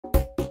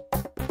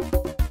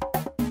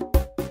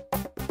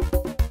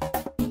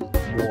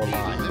more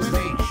lives.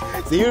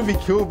 So even if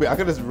he killed me, I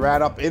could just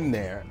ran up in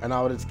there and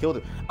I would have just killed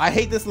him. I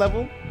hate this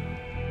level.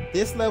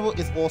 This level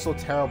is also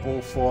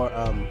terrible for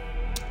what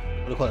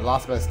do you call it,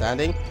 last man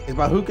standing. Is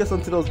my who gets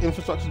onto those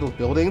infrastructure, those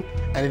buildings,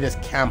 and they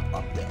just camp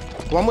up there.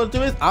 What I'm gonna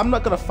do is I'm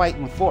not gonna fight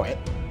them for it.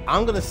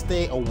 I'm gonna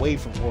stay away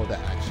from all that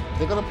action.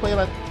 They're gonna play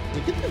like,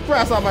 get this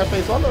grass out of my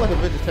face. So I'm not like a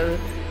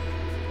vegetarian.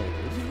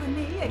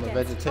 I'm a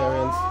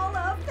vegetarian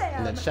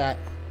in the chat.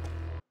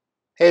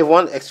 Hey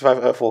everyone,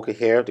 X35 Earthwalker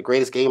here, the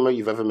greatest gamer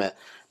you've ever met.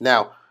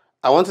 Now,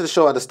 I wanted to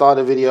show at the start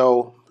of the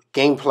video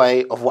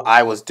gameplay of what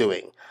I was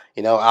doing.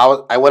 You know,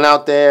 I went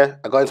out there,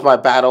 I got into my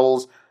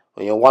battles,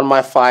 you know, won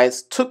my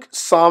fights, took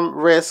some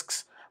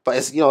risks, but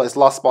it's, you know, it's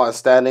last Spartan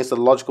standing, so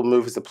the logical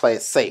move is to play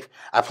it safe.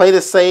 I played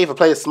it safe, I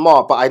played it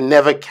smart, but I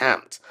never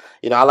camped.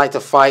 You know, I like to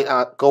fight,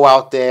 go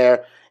out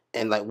there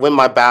and like win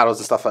my battles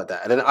and stuff like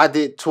that. And then I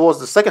did, towards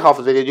the second half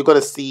of the video, you're going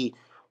to see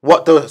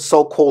what the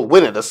so-called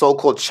winner, the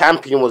so-called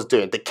champion was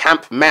doing, the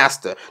camp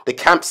master, the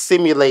camp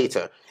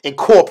simulator,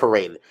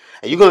 incorporated.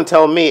 And you're going to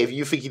tell me if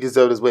you think you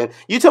deserve this win.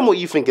 You tell me what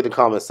you think in the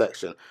comment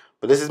section.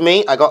 But this is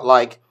me. I got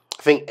like,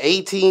 I think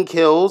 18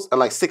 kills and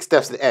like 6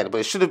 deaths at the end. But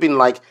it should have been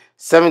like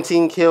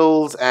 17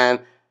 kills and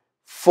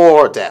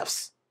 4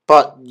 deaths.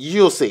 But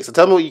you'll see. So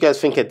tell me what you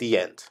guys think at the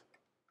end.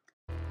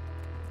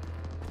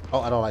 Oh,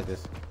 I don't like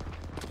this.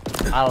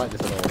 I don't like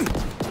this at all.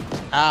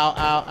 Ow,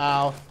 ow,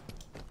 ow.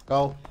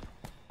 Go.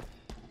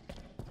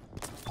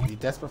 Are you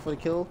desperate for the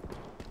kill?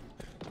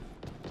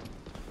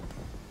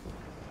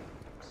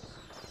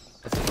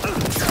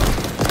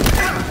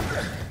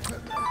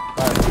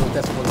 Alright,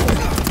 desperate for the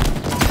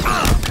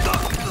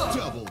kill.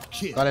 Double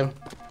kill. Got him.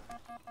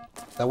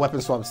 That weapon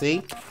swap,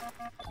 see?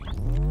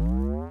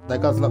 That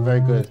gun's not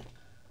very good.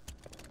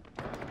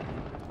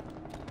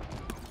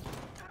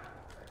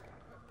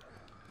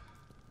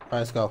 Alright,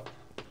 let's go.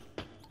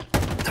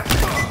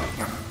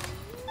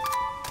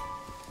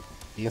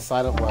 Being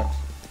silent works.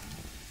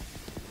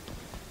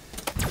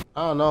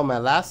 I don't know,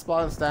 man. Last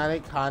Spartan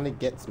standing kind of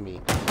gets me.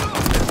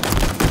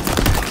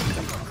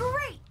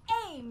 Great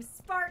aim,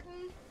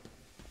 Spartan.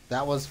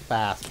 That was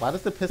fast. Why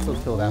does the pistol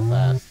kill that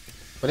fast?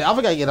 But the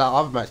other guy get out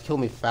of other match kill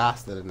me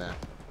faster than that.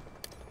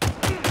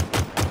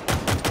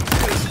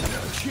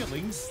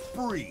 Killing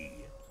spree.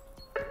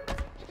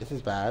 This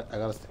is bad. I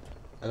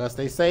gotta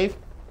stay safe.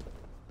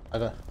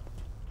 I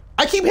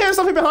keep hearing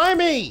something behind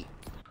me.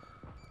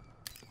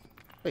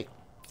 Wait,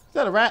 is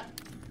that a rat?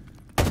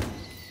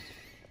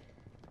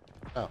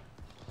 Oh.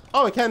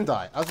 Oh, it can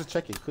die. I was just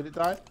checking. Could it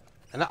die?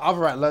 And that other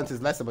rat learned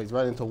his lesson, but he's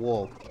running into a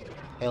wall.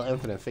 Halo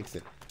Infinite, fix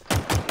it.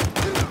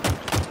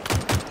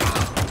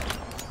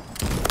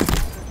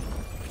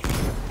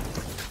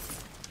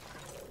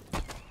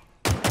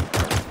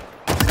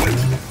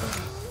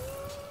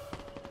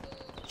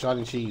 Shot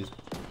and cheese.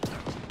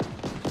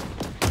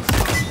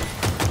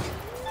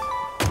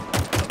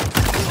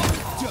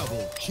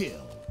 Double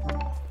kill.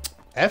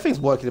 Everything's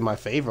working in my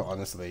favor,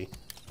 honestly.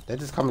 They're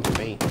just coming to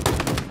me.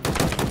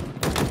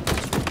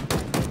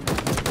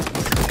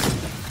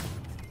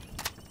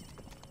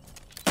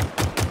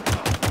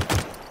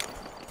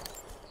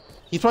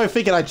 He's probably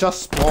thinking I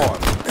just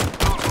spawned.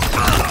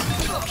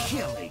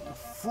 Killing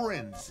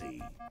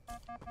frenzy.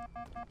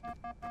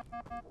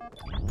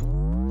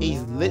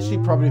 He's literally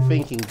probably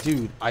thinking,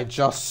 dude, I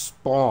just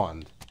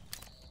spawned.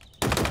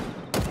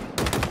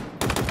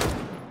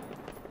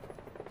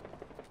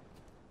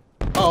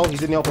 Oh,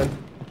 he's in the open.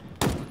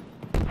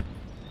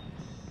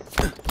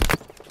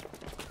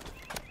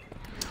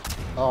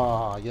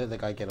 Oh, you let the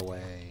guy get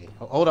away.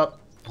 Oh, hold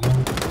up. In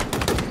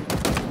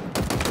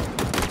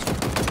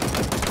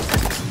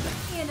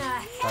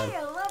a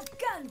hail of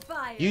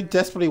gunfire. You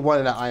desperately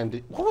wanted that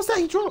IMD. What was that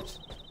he dropped?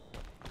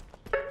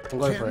 I'm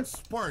going for 10 it.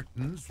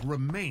 Spartans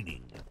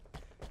remaining.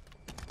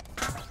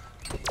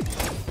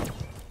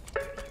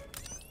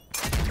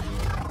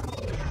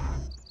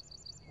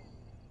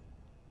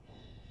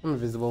 I'm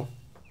invisible.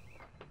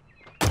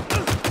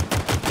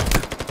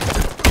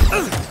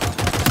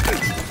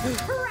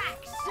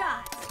 Crack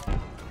shot.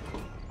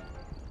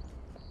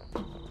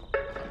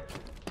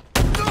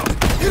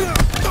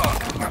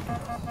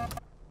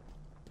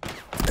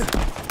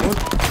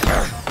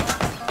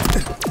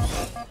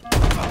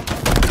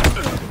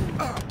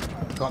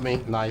 Got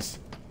me. Nice.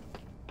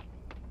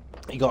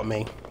 He got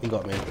me. He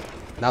got me.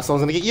 Now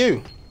someone's gonna get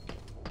you.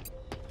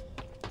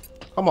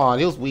 Come on,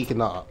 he was weak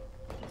enough.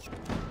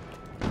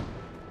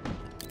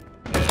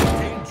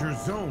 Danger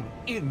zone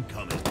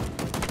incoming.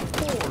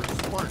 4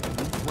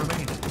 Spartans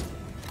remaining.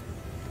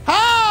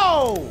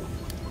 How?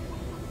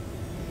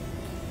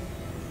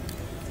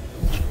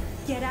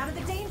 Get out of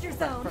the danger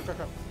zone.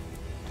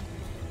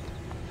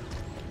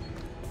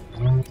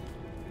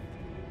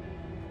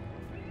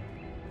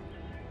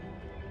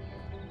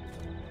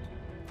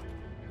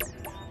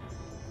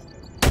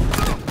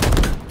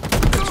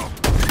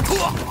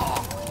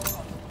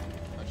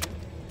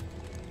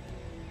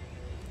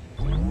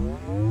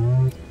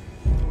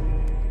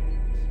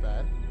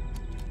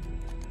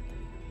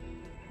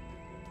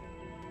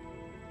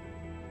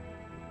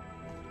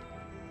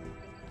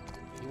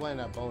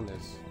 That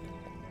bonus.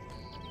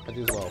 I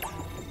do as well.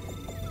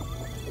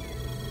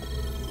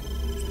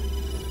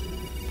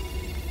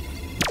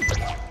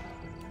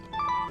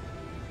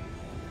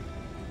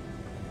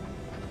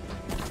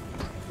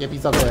 Yep,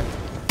 he's up there.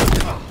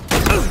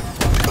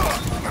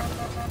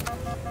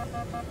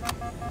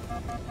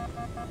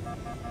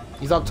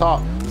 He's up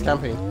top. He's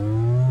camping.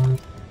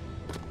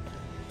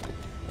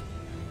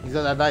 He's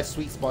at that nice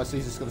sweet spot, so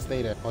he's just gonna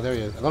stay there. Oh, there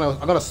he is. I'm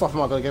gonna soften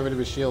him. I'm gonna get rid of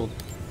his shield.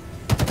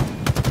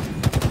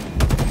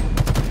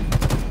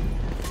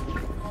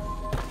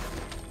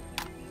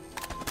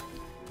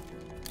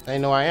 They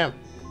know I am.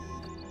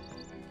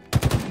 I'm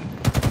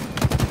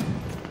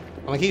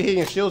gonna keep hitting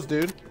your shields,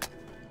 dude.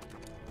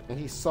 And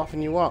he's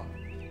softening you up.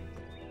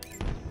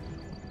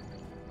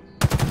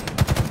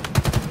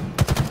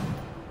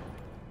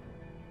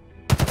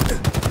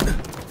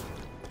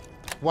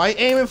 Why you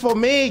aiming for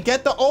me?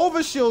 Get the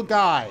overshield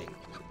guy.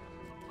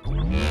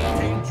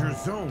 Danger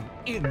zone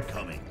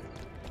incoming.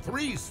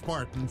 3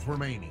 Spartans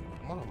remaining.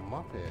 What a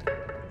muppet.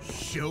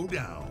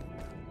 Showdown.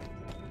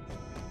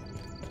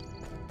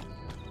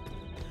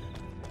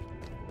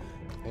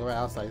 You're right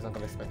outside. He's not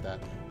gonna expect that.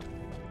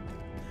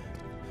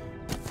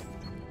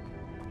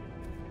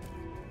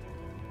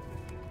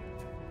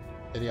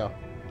 Video.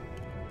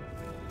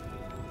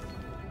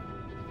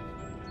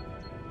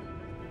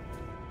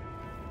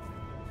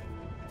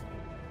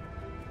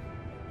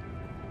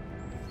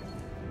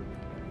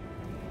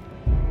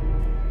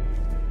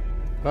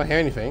 I don't hear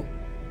anything.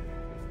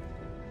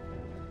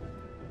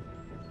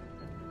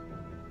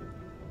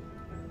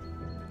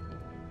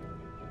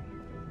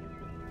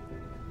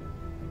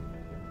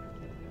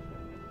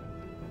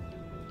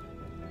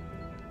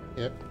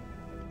 Yep.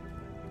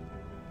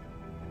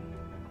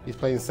 He's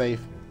playing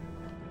safe.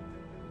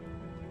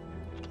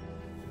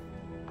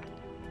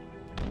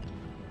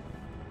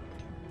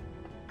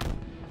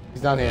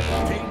 He's down here.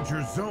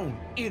 Danger zone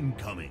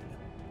incoming.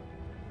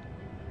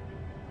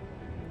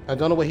 I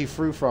don't know where he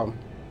flew from.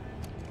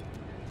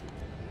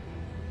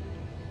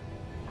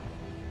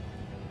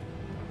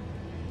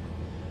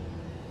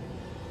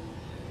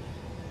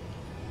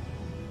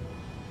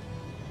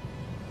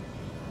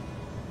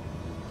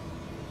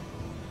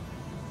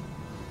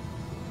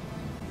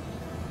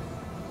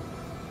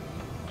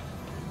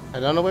 I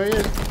don't know where he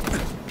is.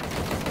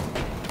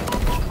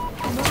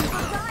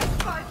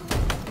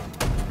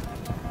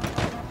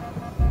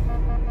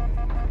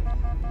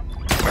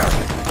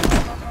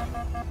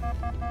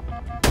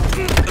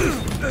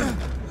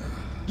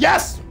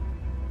 Yes!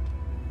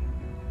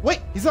 Wait,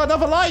 he's got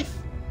another life!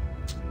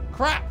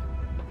 Crap!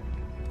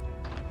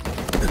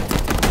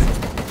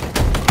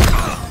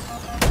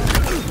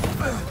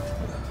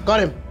 Got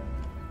him.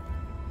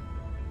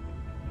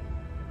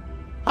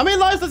 How many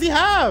lives does he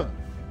have?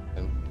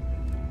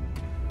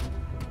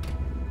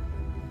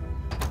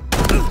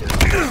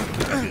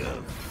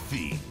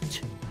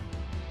 Defeat.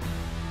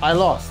 I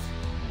lost.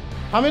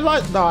 How many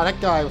lives? No, that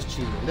guy was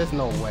cheating. There's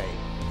no way.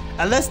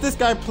 Unless this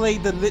guy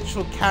played the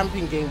literal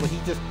camping game where he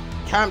just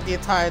camped the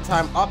entire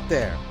time up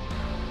there.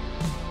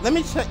 Let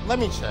me check. Let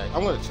me check.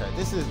 I'm gonna check.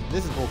 This is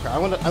bullcrap.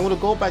 I'm gonna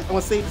go back. I'm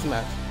gonna save this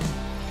match.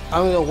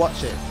 I'm gonna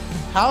watch it.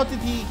 How did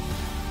he?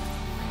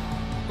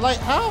 Like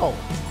how?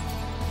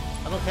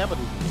 I don't care about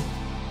these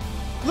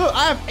videos. Look,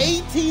 I have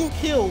 18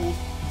 kills,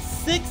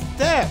 6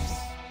 deaths.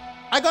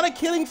 I got a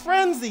killing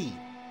frenzy.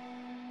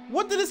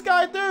 What did this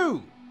guy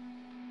do?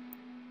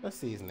 Let's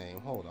see his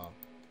name. Hold on.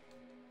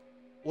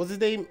 What's his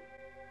name?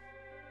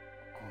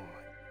 Oh my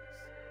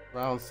goodness.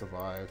 Round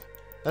survived.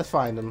 Let's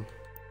find him.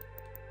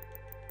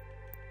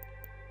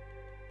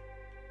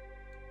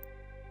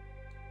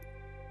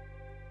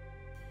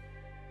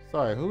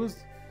 Sorry, who's...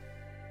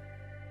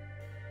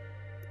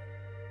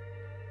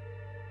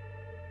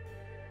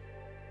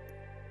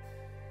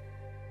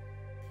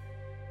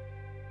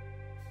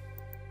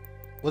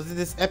 Was it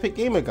this Epic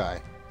Gamer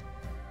guy?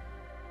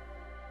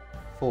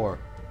 4.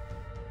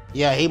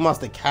 Yeah, he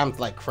must have camped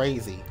like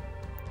crazy.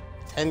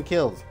 10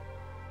 kills.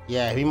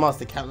 Yeah, he must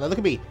have camped. Look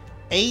at me.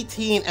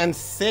 18 and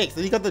 6.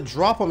 And he got the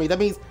drop on me. That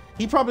means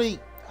he probably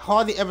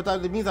hardly ever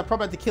died. That means I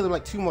probably had to kill him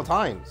like 2 more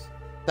times.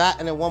 That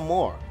and then 1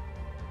 more.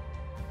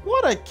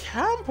 What a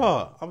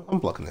camper. I'm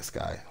blocking this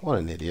guy. What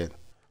an idiot.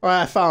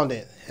 Alright, I found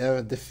it.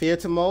 The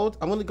theater mode.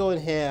 I'm going to go in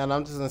here and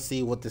I'm just going to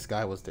see what this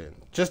guy was doing.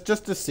 Just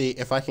to see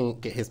if I can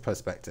get his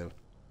perspective.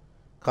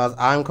 Because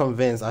I'm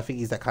convinced, I think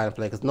he's that kind of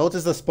player. Because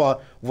notice the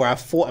spot where I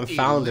fought and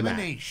found him at.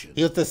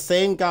 He was the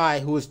same guy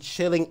who was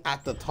chilling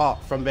at the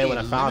top from there when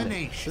I found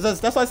him.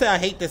 That's why I say I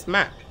hate this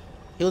map.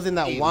 He was in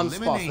that one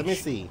spot. So let me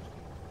see.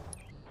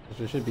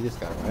 It should be this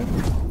guy, right?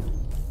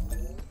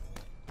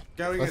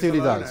 Let's see what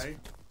he does.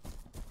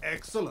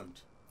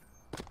 Excellent.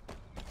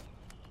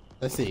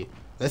 Let's see.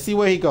 Let's see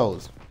where he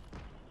goes.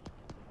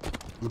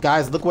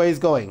 Guys, look where he's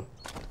going.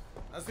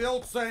 As the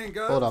old saying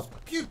goes, Hold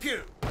up. Pew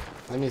pew.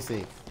 Let me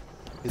see.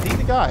 Is he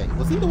the guy?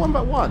 Was he the one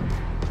that won?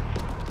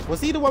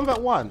 Was he the one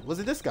that won? Was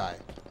it this guy?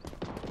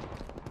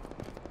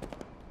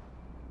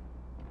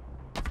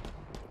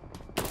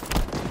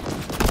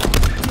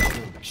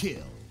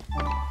 Kill.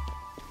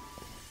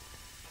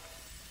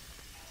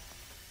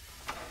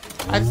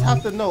 I just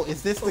have to know,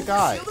 is this the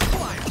guy?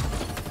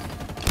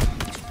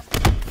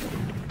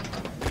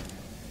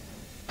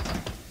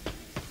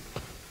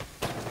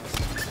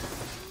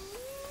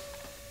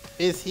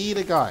 Is he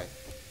the guy?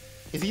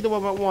 Is he the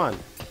one that won?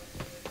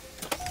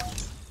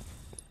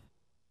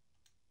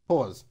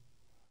 Pause.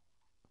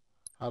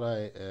 How do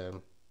I,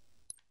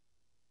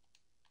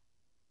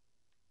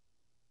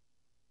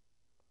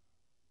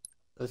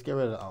 let's get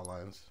rid of the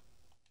outlines.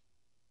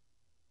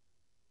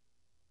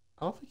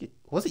 I don't think it,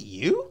 was it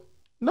you?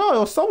 No, it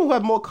was someone who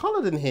had more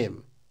color than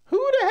him. Who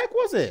the heck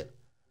was it?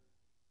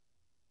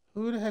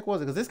 Who the heck was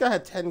it? Because this guy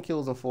had 10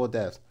 kills and 4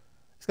 deaths.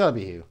 It's gotta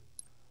be you.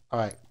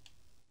 Alright.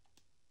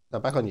 Now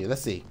back on you.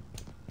 Let's see.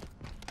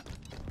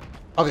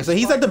 Okay, so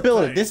he's at the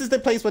building. This is the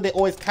place where they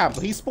always camp.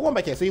 So he spawned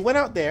back here. So he went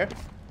out there,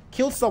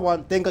 killed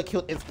someone, then got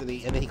killed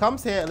instantly. And then he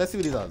comes here and let's see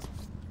what he does.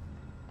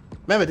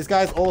 Remember, this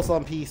guy's also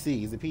on PC.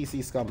 He's a PC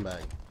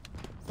scumbag.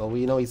 So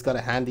we know he's got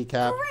a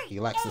handicap.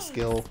 He lacks a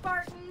skill.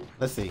 Spartan.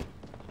 Let's see.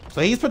 So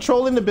he's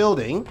patrolling the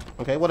building.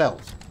 Okay, what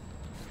else?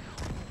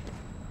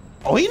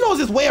 Oh, he knows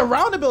his way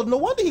around the building. No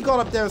wonder he got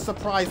up there and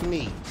surprised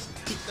me.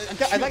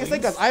 Like I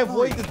said, guys, I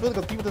avoid this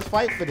building because people just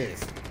fight for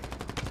this.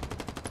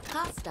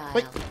 Hostile.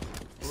 Wait,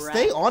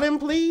 stay on him,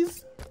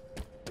 please.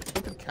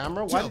 Stupid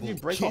camera. Why did you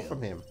break off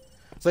from him?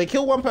 So he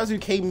killed one person who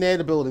came near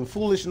the building,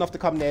 foolish enough to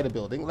come near the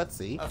building. Let's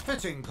see. A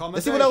fitting commendation.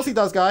 Let's see what else he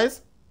does,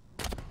 guys.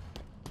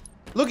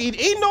 Look,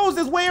 he knows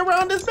his way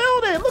around this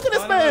building. Look at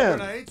this man.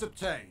 Grenades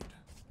obtained.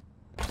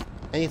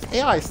 And his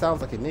AI sounds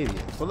like an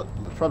idiot. Well,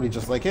 look, probably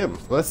just like him.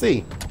 So let's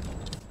see.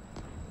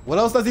 What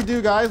else does he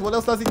do, guys? What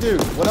else does he do?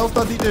 What else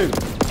does he do?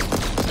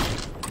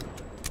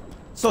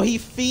 So he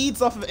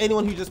feeds off of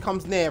anyone who just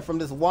comes near from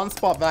this one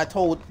spot that I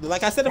told,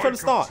 like I said from the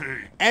start,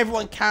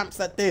 everyone camps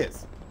at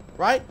this,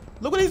 right?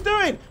 Look what he's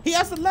doing. He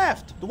has to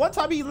left. The one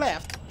time he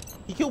left,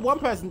 he killed one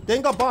person,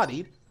 then got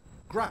bodied.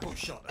 Grapple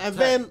shot. And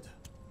then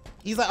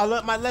he's like, I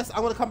learned my lesson.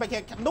 I'm going to come back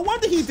here. No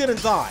wonder he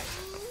didn't die.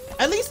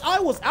 At least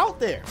I was out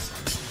there.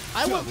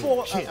 I went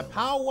for a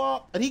power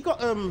up, and he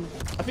got, I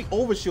think,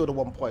 overshield at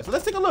one point. So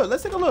let's take a look.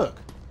 Let's take a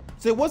look.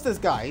 So it was this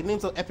guy. He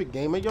name's an Epic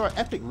Gamer. You're an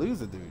epic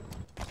loser, dude.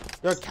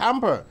 You're a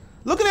camper.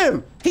 Look at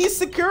him. He's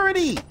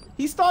security.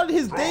 He started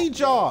his day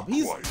job.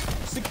 He's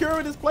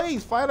securing his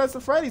place. Five Nights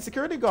at Freddy's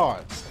security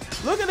guard.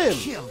 Look at him.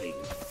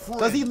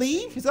 Does he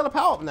leave? He's got a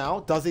power up now.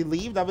 Does he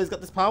leave now that he's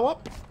got this power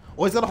up?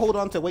 Or he's got to hold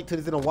on to wait till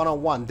he's in a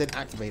one-on-one, then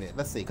activate it.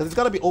 Let's see. Because it's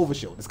got to be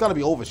overshield. It's got to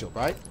be overshield,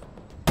 right?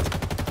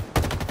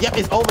 Yep,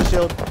 it's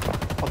overshield.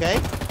 Okay.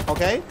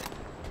 Okay.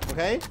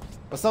 Okay.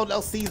 But someone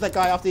else sees that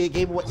guy after he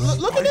gave away.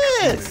 Look at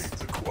this.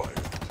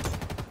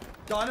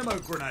 Dynamo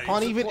grenade.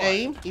 Can't even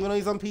aim, even though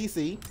he's on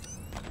PC.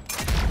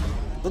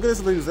 Look at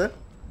this loser.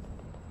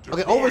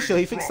 Okay, overshield.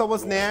 He thinks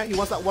someone's near. He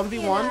wants that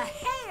 1v1. In a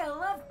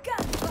hail of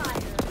gunfire.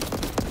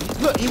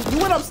 Look, you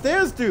went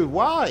upstairs, dude.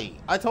 Why?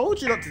 I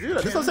told you not to do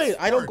that. That's what I'm saying.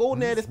 I don't go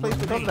near this place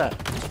because of that.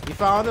 He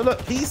found it. Look,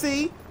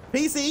 PC.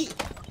 PC.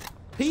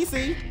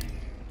 PC.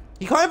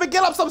 He can't even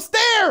get up some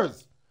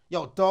stairs.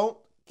 Yo, don't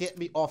get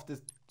me off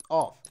this.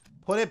 Off.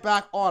 Put it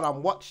back on.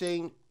 I'm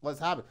watching what's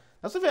happening.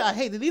 That's the thing I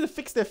hate. They need to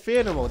fix their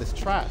fear no more. This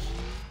trash.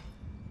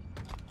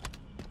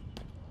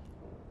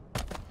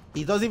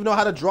 He doesn't even know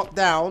how to drop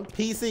down.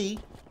 PC.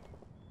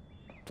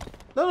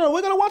 No,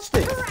 we're gonna watch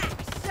this.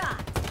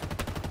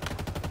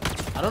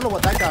 I don't know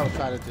what that guy was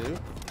trying to do.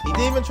 He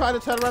didn't even try to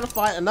turn around and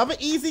fight. Another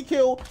easy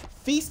kill.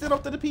 Feasting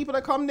off to the people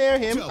that come near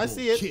him. I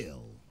see it.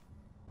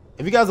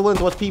 If you guys are willing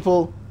to watch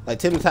people like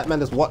Tim the Tatman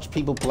just watch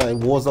people play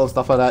Warzone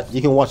stuff like that,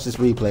 you can watch this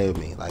replay with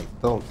me. Like,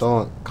 don't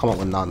come up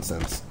with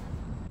nonsense.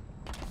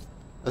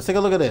 Let's take a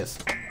look at this.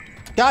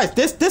 Guys,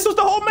 this was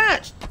the whole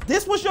match.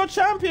 This was your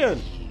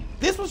champion.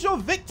 This was your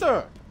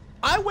victor.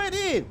 I went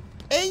in.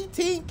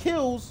 18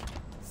 kills,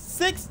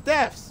 6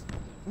 deaths.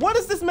 What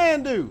does this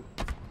man do?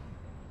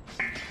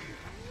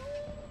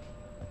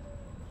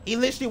 He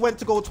literally went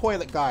to go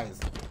toilet, guys.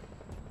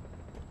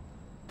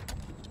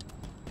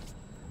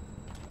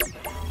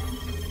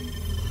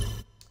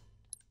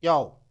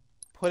 Yo,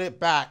 put it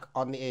back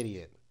on the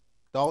idiot.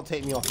 Don't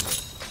take me off of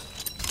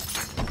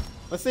it.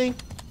 Let's see.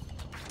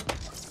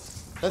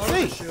 Let's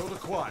see.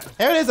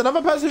 Here it is,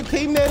 another person who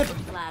came there.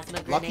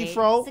 Lucky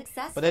throw.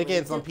 But then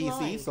again, it's on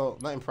PC, so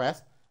not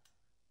impressed.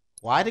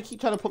 Why do they keep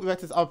trying to put me back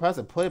to this other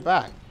person? Put it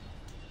back.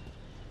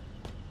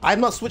 I'm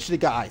not switching the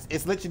guys.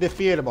 It's literally the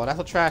fear mode. That's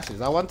what trash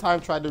is. I one time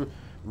tried to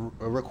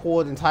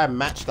record the entire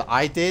match that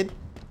I did.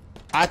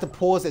 I had to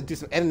pause it and do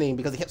some editing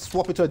because it kept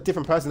swapping to a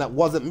different person that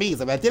wasn't me.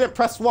 So if I didn't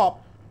press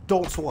swap,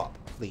 don't swap,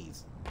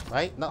 please.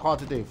 Right? Not hard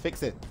to do.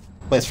 Fix it.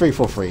 But it's free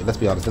for free. Let's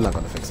be honest. They're not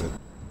going to fix it.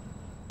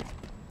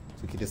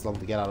 Took you this long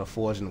to get out of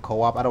Forge and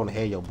co-op. I don't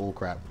hear your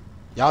bullcrap.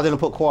 Y'all didn't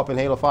put co-op in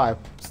Halo 5.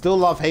 Still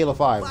love Halo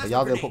 5, but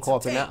y'all didn't put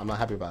co-op in that. I'm not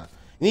happy about it.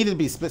 It needed to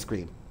be split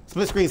screen.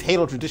 Split screen is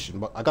Halo tradition,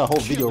 but I got a whole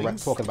video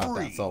talking about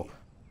that. So,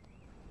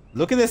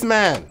 look at this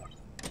man.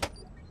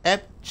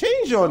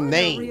 Change your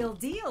name. Real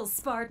deal,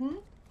 Spartan.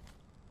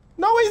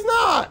 No, he's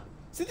not.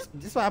 See, this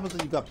is what happens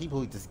when you got people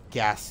who just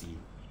gas you.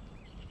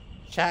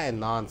 Chatting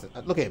nonsense.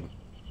 Look at him.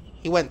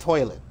 He went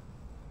toilet.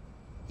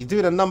 He's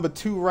doing a number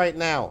 2 right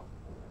now.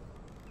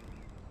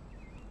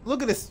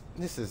 Look at this.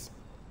 This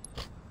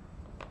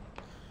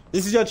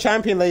is your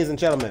champion, ladies and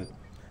gentlemen.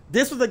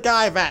 This was the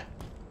guy that,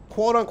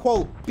 quote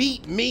unquote,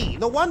 beat me.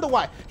 No wonder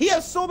why. He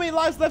has so many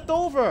lives left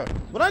over.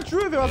 When I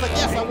drew him, I was like,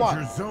 yes, I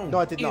won. No,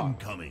 I did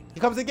not. He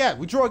comes again.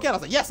 We draw again. I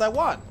was like, yes, I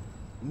won.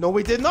 No,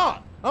 we did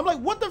not. I'm like,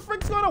 what the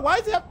frick's going on? Why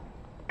is he have...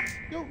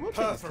 Yo,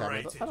 rotate this camera.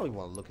 I don't even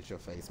want to look at your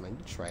face, man.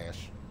 You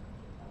trash.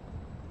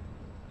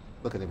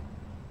 Look at him.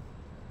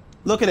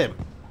 Look at him.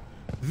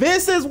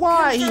 This is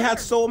why he had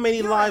so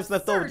many lives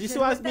left over. Do you see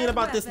what I mean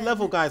about this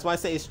level, guys? Why I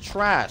say it's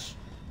trash.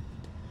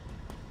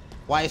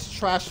 Why it's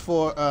trash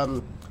for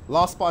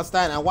Last Spartan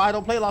Standing, and why I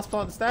don't play Last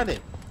Spartan Standing.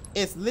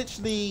 It's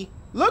literally...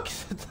 Look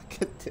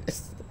at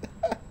this.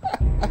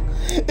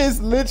 It's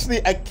literally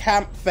a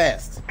camp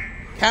fest.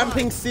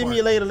 Camping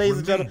simulator, ladies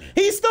and gentlemen.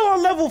 He's still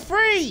on level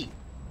 3.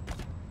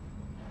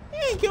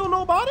 He ain't killed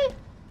nobody.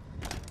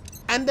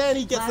 And then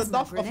he gets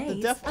enough of the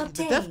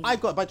death I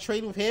got by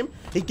trading with him.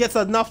 He gets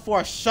enough for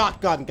a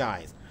shotgun,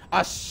 guys.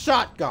 A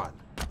shotgun.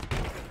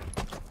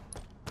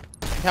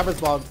 The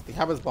camera's bugged. The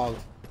camera's bugged.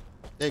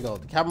 There you go.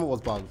 The camera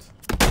was bugged.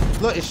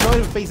 Look, it's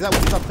showing him face that way.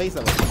 He's not face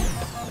that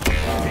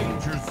way.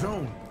 Danger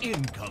zone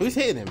incoming. Who's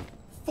hitting him?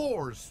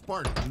 4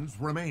 Spartans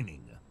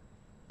remaining.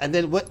 And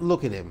then what?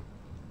 Look at him.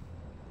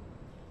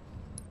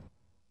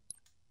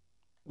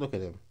 Look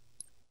at him.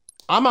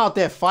 I'm out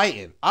there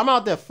fighting. I'm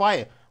out there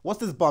fighting. What's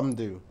this bum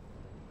do?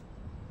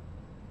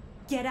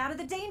 Get out of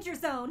the danger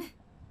zone.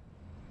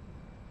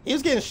 He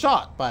was getting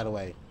shot, by the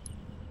way.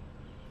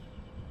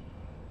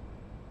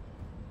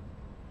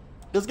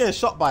 He was getting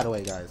shot, by the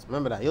way, guys.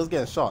 Remember that. He was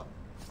getting shot.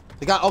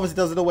 The guy obviously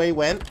doesn't know where he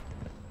went.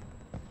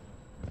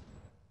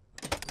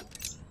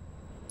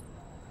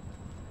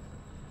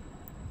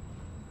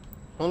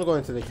 I want to go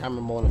into the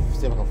camera mode and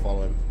see if I can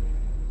follow him.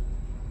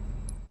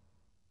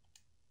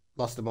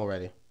 Lost him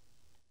already. Is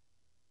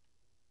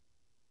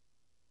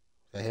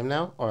that him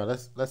now? Alright,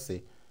 let's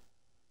see.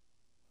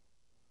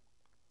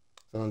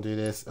 So I'm gonna do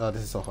this. Oh,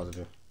 this is so hard to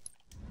do.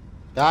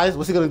 Guys,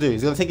 what's he gonna do?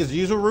 Is he gonna take his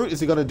usual route? Is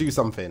he gonna do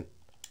something? Is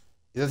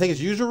he gonna take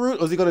his usual route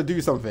or is he gonna do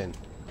something?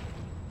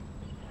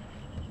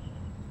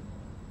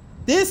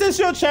 This is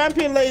your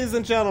champion, ladies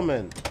and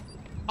gentlemen.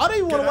 I don't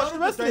even want to watch the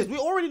rest of this. We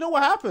already know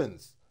what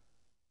happens.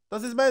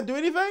 Does this man do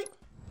anything?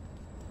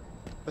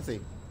 Let's see.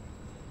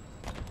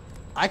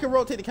 I can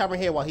rotate the camera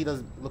here while he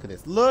does. Look at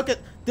this. Look at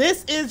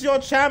this. Is your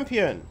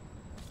champion.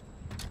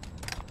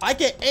 I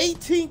get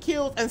 18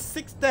 kills and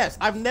 6 deaths.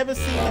 I've never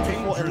seen that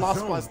before in Last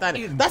Spartan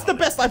Standing. That's the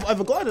best I've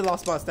ever gotten in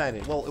Last Spartan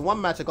Standing. Well, in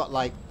one match I got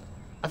like,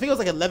 I think it was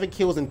like 11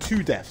 kills and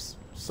 2 deaths.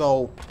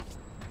 So,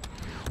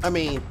 I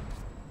mean,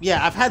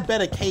 yeah, I've had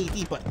better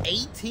KD, but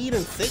 18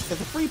 and 6,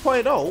 that's a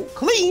 3.0.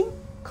 Clean,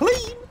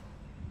 clean.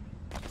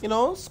 You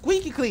know,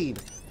 squeaky clean.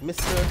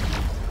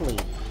 Mr. Clean.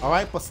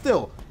 Alright, but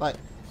still, like,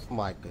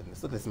 my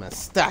goodness, look at this man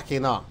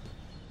stacking up.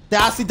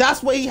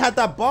 That's where he had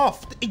that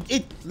buff.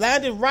 It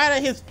landed right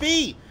at his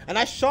feet. And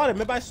I shot him.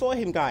 Remember, I saw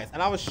him, guys.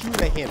 And I was shooting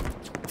at him.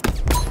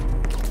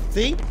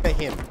 See? At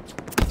him.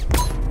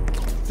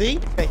 See?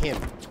 At him.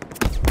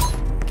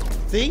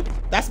 See?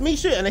 That's me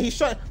shooting. And then he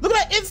shot. Look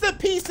at that instant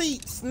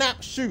PC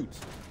snap shoot.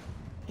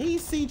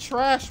 PC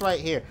trash right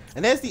here.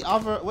 And there's the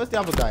other. Where's the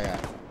other guy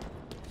at?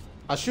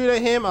 I shoot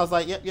at him. I was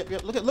like, yep.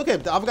 Look at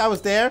him. The other guy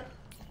was there.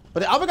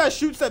 But the other guy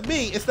shoots at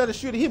me instead of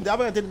shooting him. The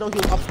other guy didn't know he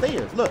was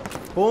upstairs.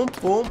 Look. Boom,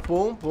 boom,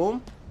 boom,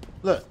 boom.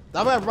 Look. The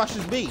other guy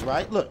rushes me,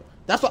 right? Look.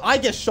 That's what I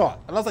get shot.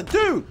 And I was like,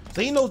 dude.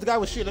 So he knows the guy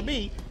was shooting at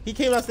me. He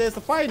came downstairs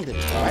to find him.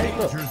 Right?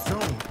 Look.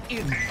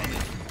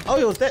 Oh,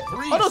 he was dead.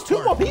 Oh, there's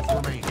 2 more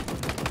people.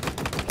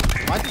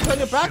 Why'd you turn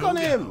your back on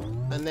him?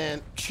 And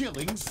then.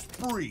 Killing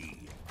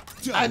spree.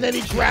 And then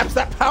he grabs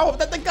that power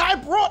that the guy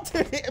brought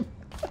to him.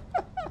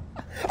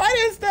 I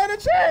didn't stand a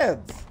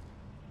chance.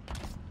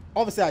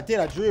 Obviously, I did.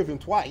 I drew with him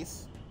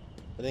twice.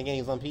 But then again,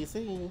 he was on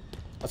PC.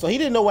 So he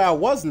didn't know where I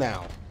was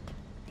now.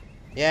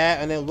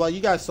 Yeah, and then, well, you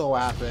guys saw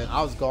what happened.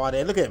 I was gone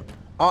there. Look at him.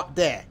 Up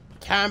there.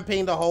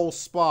 Camping the whole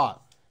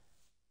spot.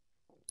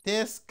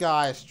 This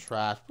guy's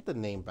trash. Put the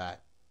name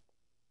back.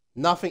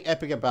 Nothing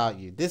epic about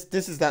you. This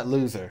is that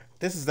loser.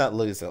 This is that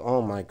loser.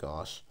 Oh, my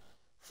gosh.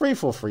 Free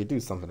for free. Do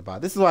something about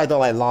it. This is why I don't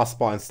like Last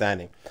Spartan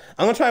Standing.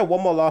 I'm going to try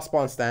one more Last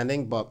Spartan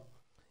Standing, but...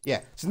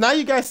 yeah, so now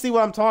you guys see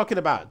what I'm talking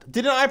about.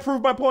 Didn't I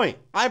prove my point?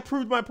 I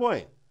proved my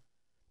point.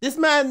 This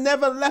man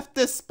never left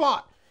this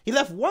spot. He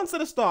left once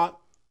at the start,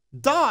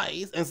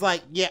 dies, and it's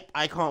like, yep,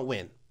 I can't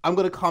win. I'm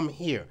going to come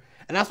here.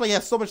 And that's why he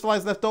has so much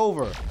lives left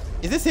over.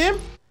 Is this him?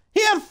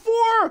 He had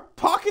 4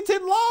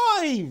 pocketed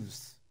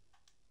lives.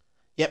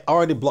 Yep, I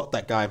already blocked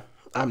that guy.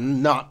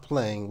 I'm not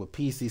playing with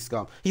PC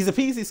scum. He's a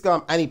PC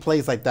scum and he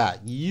plays like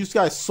that. You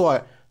guys saw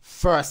it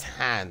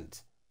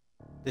firsthand.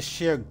 The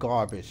sheer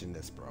garbage in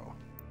this, bro.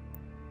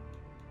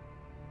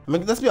 I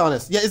mean, let's be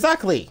honest. Yeah,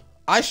 exactly.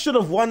 I should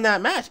have won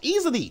that match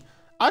easily.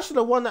 I should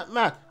have won that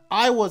match.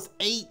 I was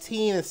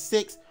 18 and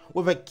 6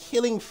 with a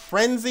killing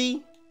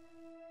frenzy.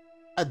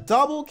 A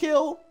double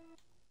kill.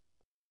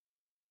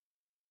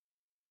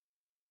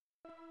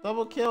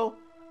 Double kill.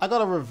 I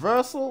got a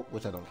reversal,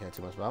 which I don't care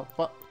too much about,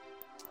 but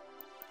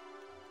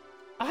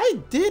I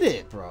did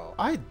it, bro.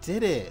 I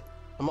did it.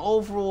 I'm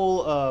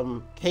overall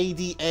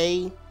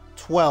KDA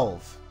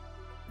 12.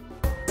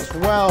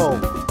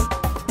 12.